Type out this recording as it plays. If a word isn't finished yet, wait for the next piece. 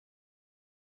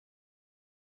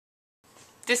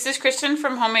This is Kristen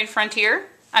from Homemade Frontier.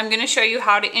 I'm going to show you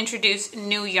how to introduce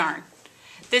new yarn.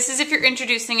 This is if you're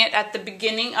introducing it at the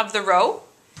beginning of the row.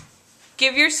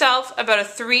 Give yourself about a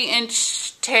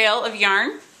 3-inch tail of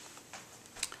yarn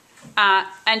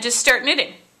and just start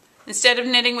knitting. Instead of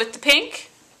knitting with the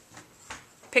pink,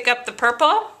 pick up the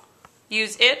purple,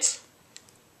 use it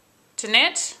to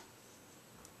knit,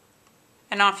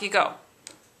 and off you go.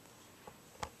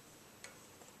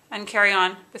 And carry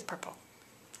on with purple.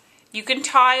 You can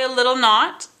tie a little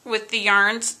knot with the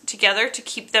yarns together to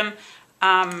keep them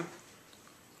from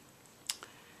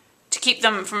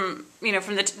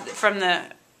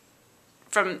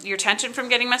your tension from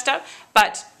getting messed up.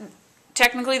 But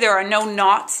technically there are no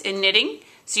knots in knitting,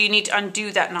 so you need to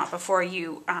undo that knot before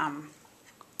you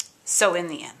sew in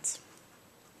the ends.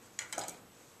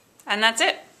 And that's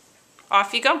it.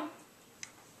 Off you go.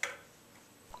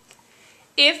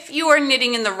 If you are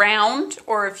knitting in the round,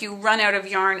 or if you run out of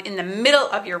yarn in the middle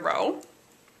of your row,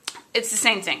 it's the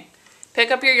same thing. Pick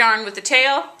up your yarn with the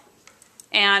tail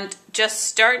and just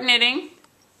start knitting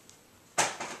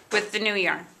with the new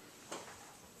yarn.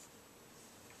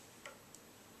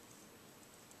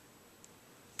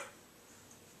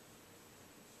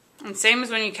 And same as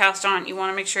when you cast on, you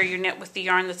want to make sure you knit with the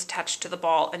yarn that's attached to the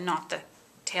ball and not the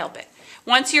tail bit.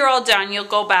 Once you're all done, you'll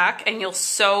go back and you'll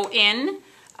sew in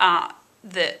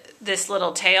this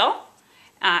little tail,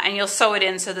 and you'll sew it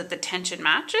in so that the tension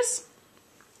matches.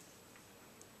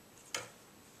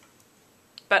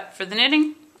 But for the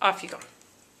knitting, off you go.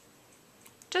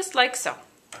 Just like so.